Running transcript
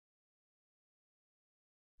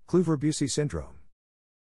Kluver Bucy Syndrome.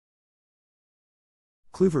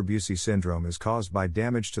 Kluver Bucy Syndrome is caused by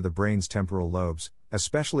damage to the brain's temporal lobes,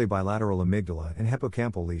 especially bilateral amygdala and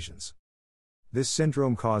hippocampal lesions. This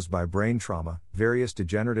syndrome caused by brain trauma, various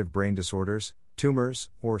degenerative brain disorders, tumors,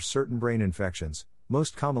 or certain brain infections,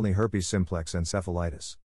 most commonly herpes simplex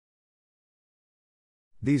encephalitis.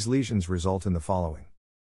 These lesions result in the following: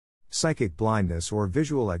 psychic blindness or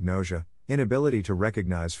visual agnosia, inability to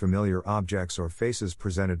recognize familiar objects or faces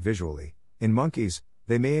presented visually. In monkeys,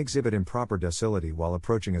 they may exhibit improper docility while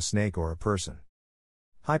approaching a snake or a person.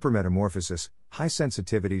 Hypermetamorophosis, high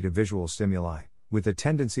sensitivity to visual stimuli, with a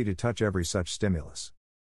tendency to touch every such stimulus.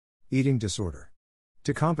 Eating disorder.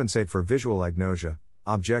 To compensate for visual agnosia,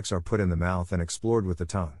 objects are put in the mouth and explored with the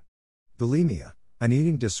tongue. Bulimia, an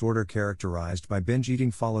eating disorder characterized by binge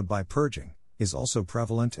eating followed by purging, is also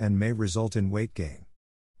prevalent and may result in weight gain.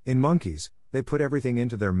 In monkeys, they put everything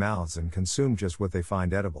into their mouths and consume just what they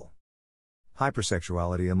find edible.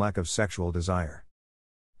 Hypersexuality and lack of sexual desire.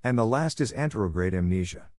 And the last is anterograde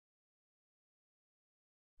amnesia.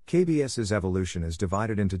 KBS's evolution is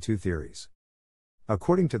divided into two theories.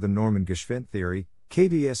 According to the Norman-Geschwind theory,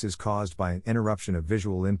 KBS is caused by an interruption of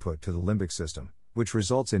visual input to the limbic system, which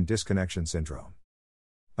results in disconnection syndrome.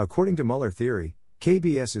 According to Muller theory,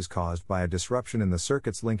 KBS is caused by a disruption in the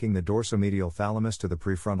circuits linking the dorsomedial thalamus to the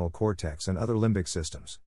prefrontal cortex and other limbic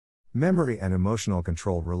systems. Memory and emotional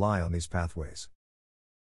control rely on these pathways.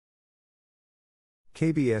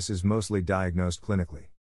 KBS is mostly diagnosed clinically.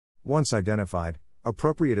 Once identified,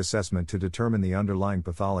 appropriate assessment to determine the underlying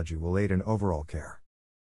pathology will aid in overall care.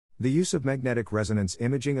 The use of magnetic resonance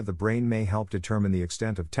imaging of the brain may help determine the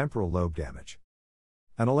extent of temporal lobe damage.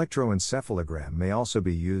 An electroencephalogram may also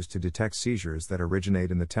be used to detect seizures that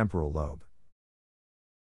originate in the temporal lobe.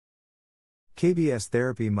 KBS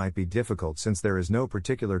therapy might be difficult since there is no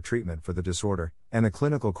particular treatment for the disorder, and the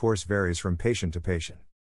clinical course varies from patient to patient.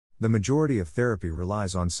 The majority of therapy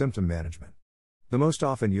relies on symptom management. The most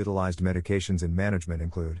often utilized medications in management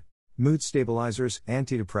include mood stabilizers,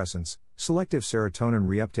 antidepressants, selective serotonin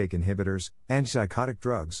reuptake inhibitors, antipsychotic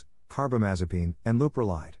drugs, carbamazepine, and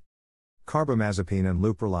leuprolide. Carbamazepine and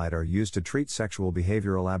leuprolide are used to treat sexual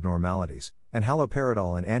behavioral abnormalities, and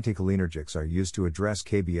haloperidol and anticholinergics are used to address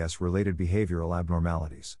KBS-related behavioral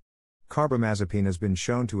abnormalities. Carbamazepine has been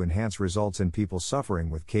shown to enhance results in people suffering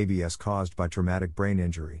with KBS caused by traumatic brain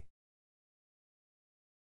injury.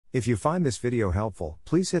 If you find this video helpful,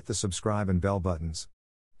 please hit the subscribe and bell buttons.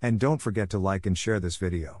 And don't forget to like and share this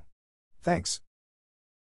video. Thanks.